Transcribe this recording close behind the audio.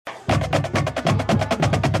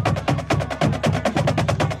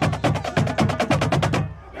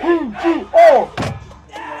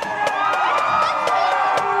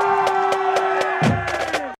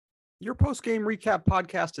Post-Game Recap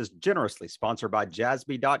podcast is generously sponsored by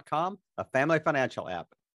Jassby.com, a family financial app.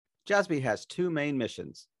 Jassby has two main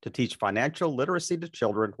missions: to teach financial literacy to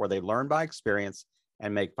children where they learn by experience,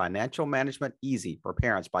 and make financial management easy for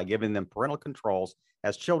parents by giving them parental controls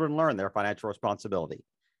as children learn their financial responsibility.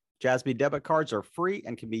 Jassby debit cards are free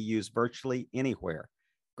and can be used virtually anywhere.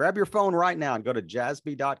 Grab your phone right now and go to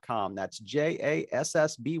Jassby.com. That's JASSBY.com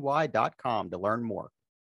to learn more.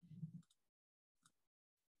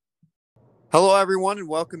 Hello, everyone, and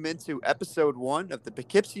welcome into episode 1 of the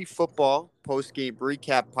Poughkeepsie Football Post-Game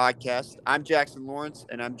Recap Podcast. I'm Jackson Lawrence,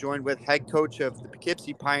 and I'm joined with head coach of the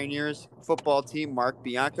Poughkeepsie Pioneers football team, Mark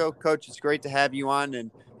Bianco. Coach, it's great to have you on,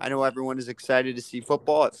 and I know everyone is excited to see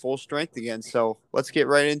football at full strength again, so let's get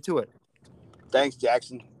right into it. Thanks,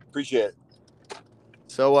 Jackson. Appreciate it.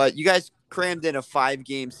 So you guys crammed in a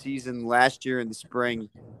 5-game season last year in the spring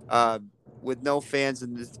with no fans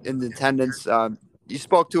in attendance. You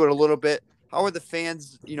spoke to it a little bit. How are the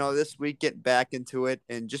fans, this week getting back into it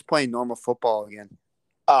and just playing normal football again?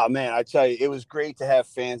 Oh, man, I tell you, it was great to have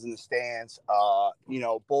fans in the stands.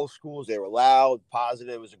 Both schools, they were loud,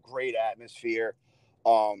 positive. It was a great atmosphere.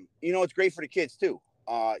 It's great for the kids, too.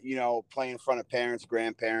 Playing in front of parents,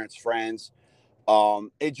 grandparents, friends.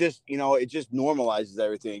 It just normalizes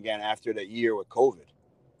everything again after that year with COVID.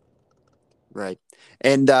 Right.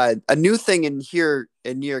 And a new thing in here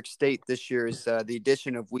in New York State this year is the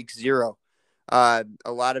addition of Week 0. A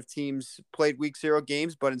lot of teams played Week 0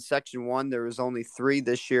 games, but in Section 1, there was only 3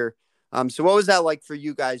 this year. So what was that like for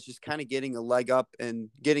you guys, just kind of getting a leg up and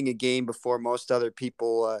getting a game before most other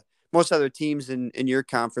teams in your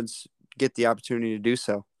conference get the opportunity to do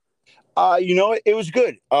so? It was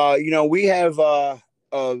good. We have a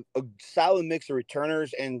solid mix of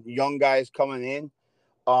returners and young guys coming in.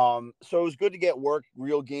 So it was good to get work,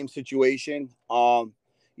 real game situation.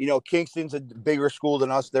 Kingston's a bigger school than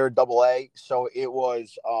us. They're a AA. So it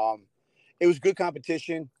was good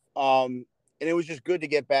competition. And it was just good to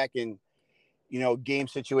get back in, game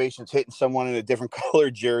situations, hitting someone in a different color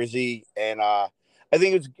jersey. And I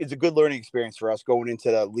think it's a good learning experience for us going into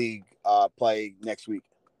the league play next week.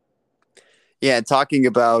 Yeah, talking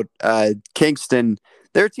about Kingston,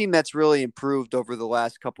 they're a team that's really improved over the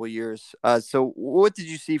last couple of years. So what did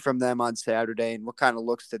you see from them on Saturday, and what kind of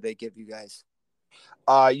looks did they give you guys?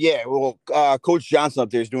 Coach Johnson up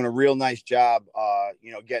there is doing a real nice job,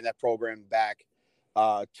 getting that program back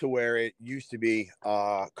to where it used to be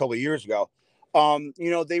a couple of years ago.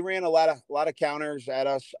 They ran a lot of counters at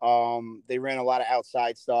us. They ran a lot of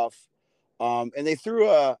outside stuff. And they threw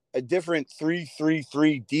a different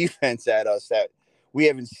 3-3-3 defense at us that we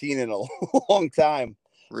haven't seen in a long time.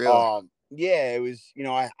 Really? It was,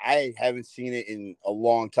 I haven't seen it in a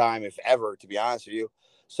long time, if ever, to be honest with you.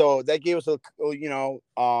 So that gave us a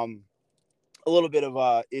little bit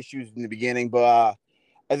of issues in the beginning, but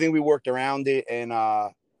I think we worked around it, and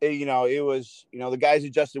it was, the guys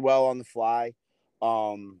adjusted well on the fly.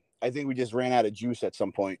 I think we just ran out of juice at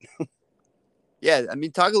some point. Yeah, I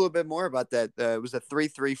mean, talk a little bit more about that. It was a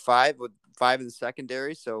 3-3-5 with 5 in the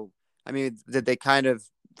secondary. So, I mean, did they kind of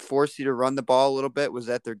force you to run the ball a little bit? Was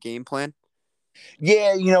that their game plan?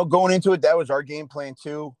 Yeah, going into it, that was our game plan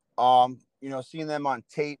too. Seeing them on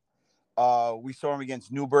tape, we saw them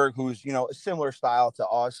against Newburgh, who's, a similar style to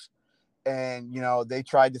us. And, they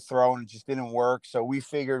tried to throw and it just didn't work. So we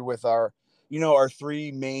figured with our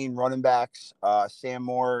 3 main running backs, Sam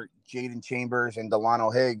Moore, Jaden Chambers, and Delano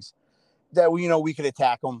Higgs, that we could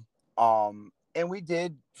attack them. And we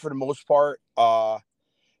did for the most part.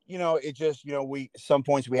 It just, some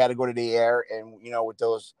points we had to go to the air, and, with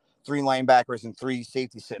those 3 linebackers and 3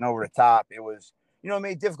 safeties sitting over the top, it was, it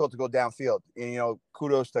made it difficult to go downfield. And,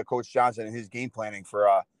 kudos to Coach Johnson and his game planning for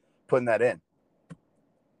putting that in.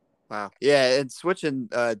 Wow. Yeah. And switching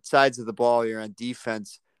sides of the ball here on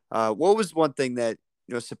defense, what was one thing that,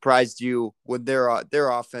 surprised you with their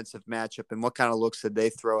offensive matchup, and what kind of looks did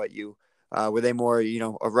they throw at you? Were they more,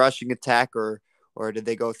 a rushing attack, or did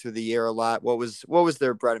they go through the air a lot? What was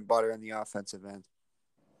their bread and butter on the offensive end?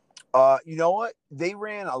 You know what? They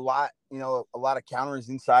ran a lot of counters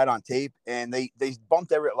inside on tape, and they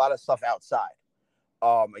bumped a lot of stuff outside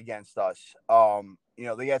against us.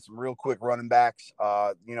 They had some real quick running backs.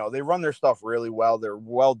 They run their stuff really well. They're a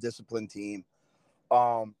well-disciplined team.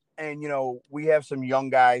 And we have some young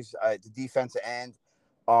guys at the defensive end.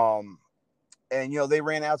 And, they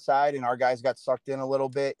ran outside, and our guys got sucked in a little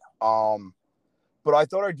bit. But I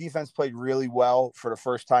thought our defense played really well for the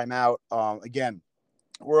first time out. Again,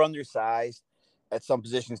 we're undersized at some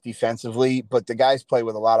positions defensively, but the guys play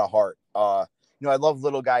with a lot of heart. I love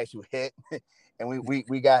little guys who hit, and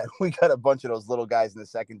we got a bunch of those little guys in the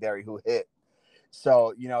secondary who hit.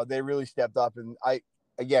 So, they really stepped up. And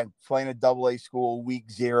again, playing a AA school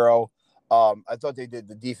week 0, I thought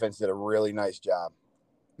the defense did a really nice job.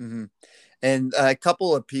 Mm-hmm. And a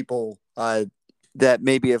couple of people that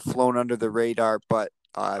maybe have flown under the radar, but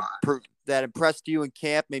that impressed you in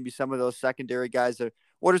camp, maybe some of those secondary guys.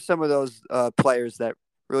 What are some of those players that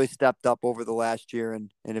really stepped up over the last year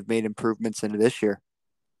and have made improvements into this year?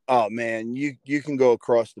 Oh man, you can go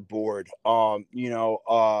across the board.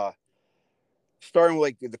 Starting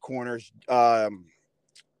with the corners,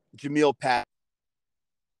 Jameel Pat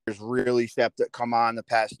has really come on the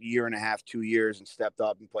past year and a half, 2 years, and stepped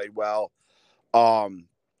up and played well.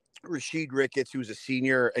 Rashid Ricketts, who's a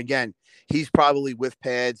senior, again, he's probably with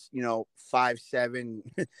pads, 5'7",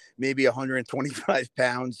 maybe 125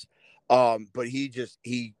 pounds. But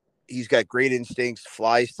he's got great instincts,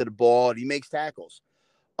 flies to the ball, and he makes tackles.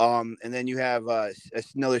 And then you have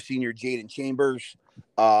another senior, Jaden Chambers,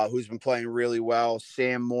 who's been playing really well.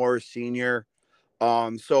 Sam Moore, senior.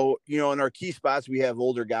 So, in our key spots, we have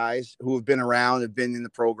older guys who have been around, have been in the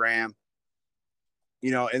program,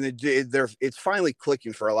 and it's finally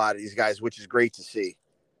clicking for a lot of these guys, which is great to see.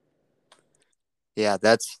 Yeah,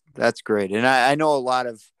 that's great. And I know a lot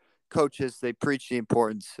of coaches, they preach the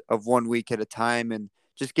importance of 1 week at a time and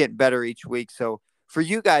just getting better each week. So for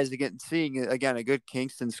you guys, seeing again a good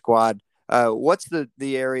Kingston squad, what's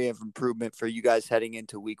the area of improvement for you guys heading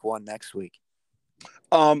into week 1 next week?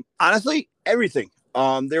 Honestly, everything.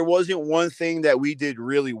 There wasn't one thing that we did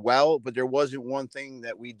really well, but there wasn't one thing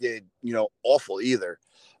that we did, awful either.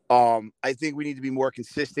 I think we need to be more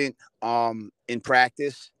consistent in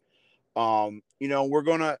practice. We're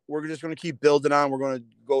just gonna keep building on. We're gonna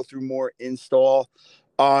go through more install,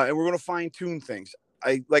 and we're gonna fine tune things.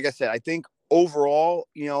 Like I said, I think overall,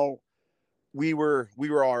 we were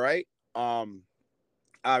all right.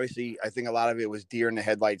 Obviously, I think a lot of it was deer in the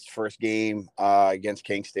headlights first game against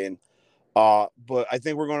Kingston. But I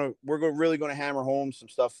think we're really gonna hammer home some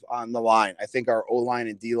stuff on the line. I think our O line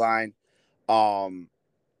and D line,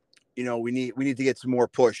 we need to get some more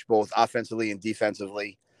push both offensively and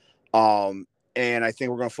defensively. And I think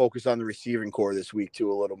we're going to focus on the receiving core this week too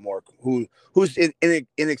a little more. Who's an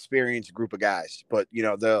inexperienced group of guys, but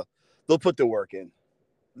they'll put the work in.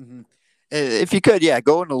 Mm-hmm. If you could,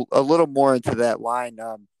 go in a little more into that line.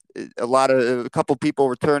 A couple people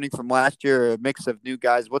returning from last year, a mix of new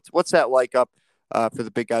guys. What's that like up for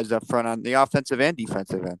the big guys up front on the offensive and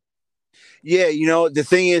defensive end? Yeah, the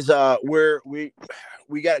thing is,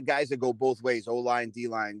 we got guys that go both ways, O line, D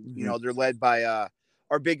line. Mm-hmm. They're led by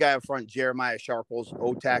our big guy up front, Jeremiah Sharples,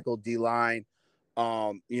 O tackle, D line.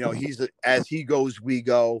 He's as he goes, we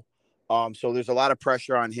go. So there's a lot of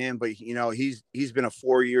pressure on him, but he's been a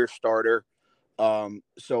 4-year starter.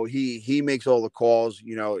 So he makes all the calls,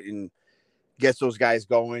 and gets those guys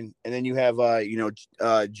going. And then you have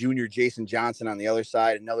junior Jason Johnson on the other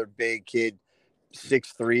side, another big kid,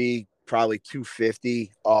 6'3", probably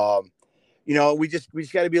 250. We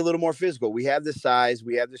just got to be a little more physical. We have the size,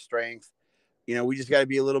 we have the strength. We just got to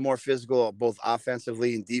be a little more physical, both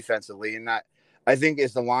offensively and defensively. And I think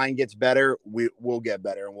as the line gets better, we'll get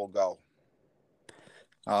better and we'll go.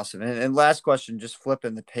 Awesome. And last question, just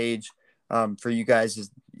flipping the page for you guys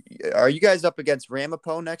are you guys up against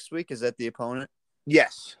Ramapo next week? Is that the opponent?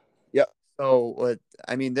 Yes. Yep. So,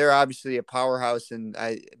 they're obviously a powerhouse, and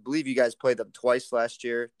I believe you guys played them twice last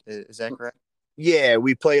year. Is that correct? Yeah,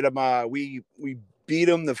 we played them. We beat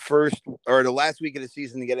them the last week of the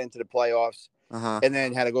season to get into the playoffs. And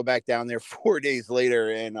then had to go back down there 4 days later,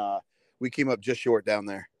 and we came up just short down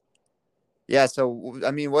there. Yeah, so,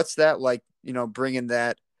 what's that like, bringing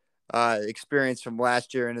that experience from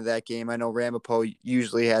last year into that game? I know Ramapo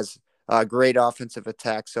usually has a great offensive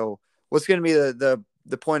attack, so what's going to be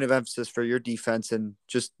the point of emphasis for your defense and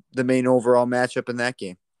just the main overall matchup in that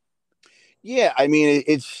game? Yeah,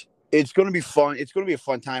 it's going to be fun. It's going to be a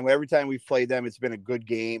fun time. Every time we've played them, it's been a good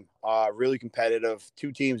game, really competitive.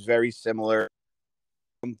 Two teams very similar.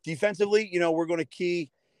 Defensively, we're going to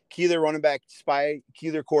key their running back, key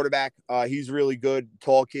their quarterback. He's really good,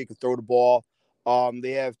 tall kid, can throw the ball.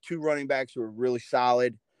 They have 2 running backs who are really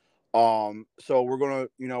solid. So we're going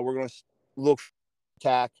to look for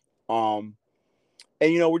attack. And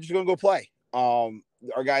we're just going to go play.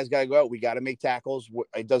 Our guys got to go out. We got to make tackles.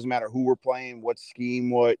 It doesn't matter who we're playing, what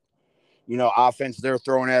scheme, what offense they're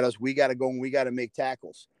throwing at us. We got to go and we got to make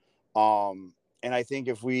tackles. And I think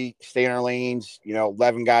if we stay in our lanes,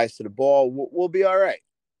 11 guys to the ball, we'll be all right.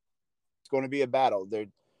 It's going to be a battle.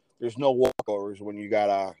 There's no walkovers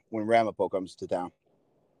when Ramapo comes to town.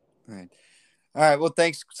 All right. Well,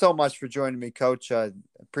 thanks so much for joining me, Coach. I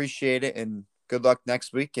appreciate it, and good luck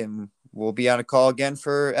next week. And we'll be on a call again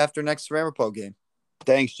for after next Ramapo game.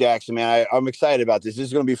 Thanks, Jackson, man. I'm excited about this. This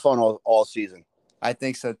is going to be fun all season. I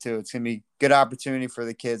think so too. It's going to be a good opportunity for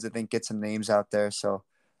the kids. I think get some names out there. So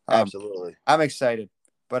absolutely, I'm excited.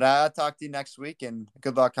 But I'll talk to you next week, and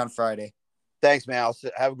good luck on Friday. Thanks, man.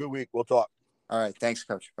 Have a good week. We'll talk. All right. Thanks,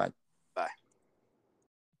 Coach. Bye. Bye.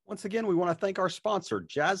 Once again, we want to thank our sponsor,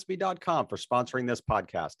 Jazzby.com, for sponsoring this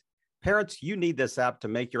podcast. Parents, you need this app to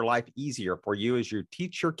make your life easier for you as you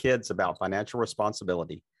teach your kids about financial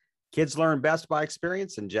responsibility. Kids learn best by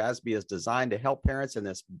experience, and Jazzby is designed to help parents in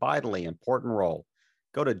this vitally important role.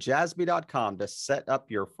 Go to jazzby.com to set up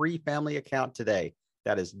your free family account today.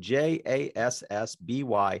 That is jassby.com.